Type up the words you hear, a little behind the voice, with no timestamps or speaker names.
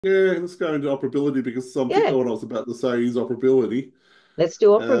Yeah, let's go into operability because I'm thinking Yeah, what I was about to say is operability. let's do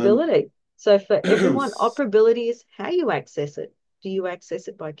Um, operability. So for everyone, operability is how you access it. Do you access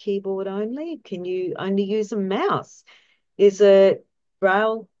it by keyboard only? Can you only use a mouse? Is it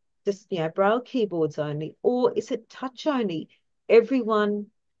braille, just braille keyboards only, or is it touch only? Everyone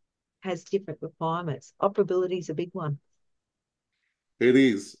has different requirements. Operability is a big one. it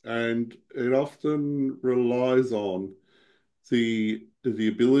is, and it often relies on the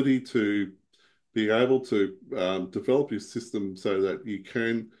ability to be able to develop your system so that you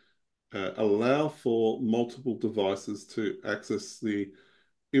can allow for multiple devices to access the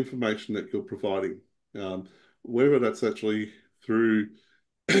information that you're providing, um, whether that's actually through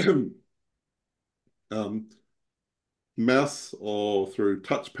um, mouse or through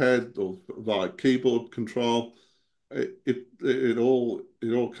touchpad or via keyboard control. It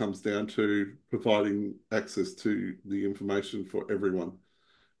all comes down to providing access to the information for everyone.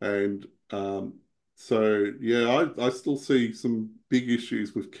 And so yeah, I still see some big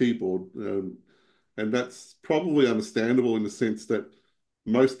issues with keyboard, and that's probably understandable in the sense that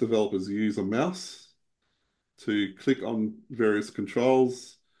most developers use a mouse to click on various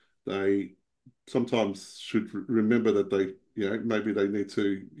controls. They sometimes should remember that maybe they need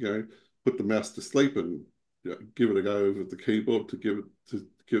to, put the mouse to sleep and give it a go with the keyboard to give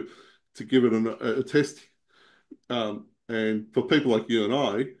it a test. And for people like you and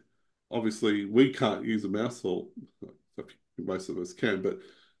I, obviously we can't use a mouse, or most of us can,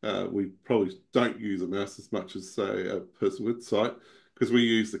 but we probably don't use a mouse as much as say a person with sight because we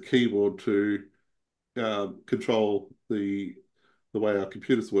use the keyboard to control the way our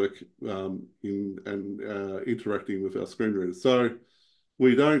computers work in and interacting with our screen readers. So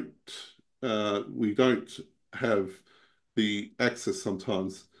we don't we don't have the access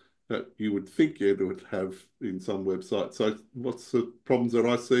sometimes that you would think you would have in some websites. So what's the problems that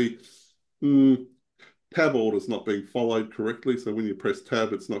I see? Mm, tab orders not being followed correctly. So when you press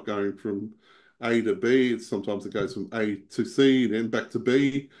tab, it's not going from A to B. Sometimes it goes from A to C, then back to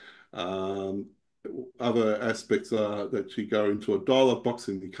B. Um, Other aspects are that you go into a dialog box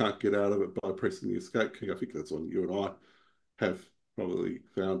and you can't get out of it by pressing the escape key. I think that's one you and I have probably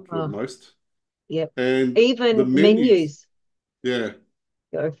found the Oh, most. yep. And the Even menus, menus, yeah,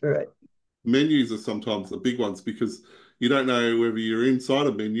 go for it. menus are sometimes the big ones because you don't know whether you're inside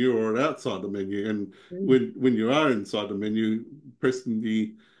a menu or outside the menu. And Mm, when you are inside the menu, pressing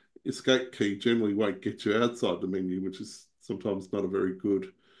the escape key generally won't get you outside the menu, which is sometimes not a very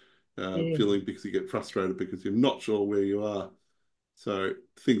good it is. feeling because you get frustrated because you're not sure where you are. So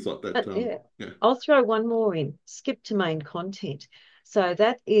things like that. Yeah, Yeah. I'll throw one more in. Skip to main content. So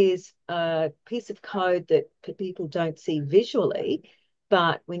that is a piece of code that people don't see visually,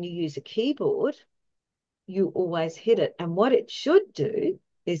 but when you use a keyboard, you always hit it. And what it should do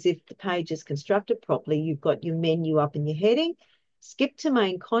is if the page is constructed properly, you've got your menu up in your heading. Skip to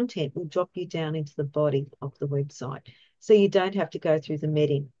main content will drop you down into the body of the website. So you don't have to go through the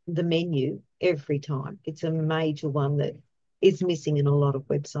menu every time. It's a major one that is missing in a lot of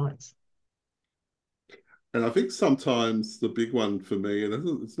websites. And I think sometimes the big one for me,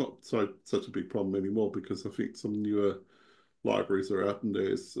 and it's not such a big problem anymore because I think some newer libraries are out and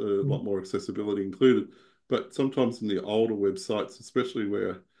there's a Mm. lot more accessibility included. But sometimes in the older websites, especially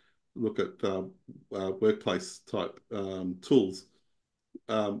where look at workplace type tools,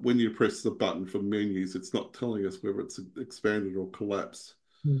 when you press the button for menus, it's not telling us whether it's expanded or collapsed.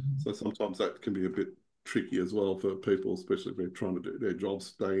 Mm. So sometimes that can be a bit tricky as well for people, especially if they're trying to do their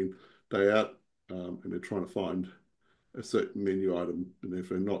jobs day in, day out, and they're trying to find a certain menu item. And if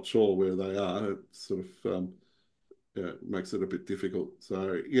they're not sure where they are, it sort of yeah, makes it a bit difficult.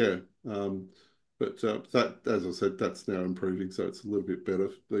 So yeah, but that, as I said, that's now improving, so it's a little bit better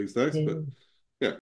these days. Yeah. But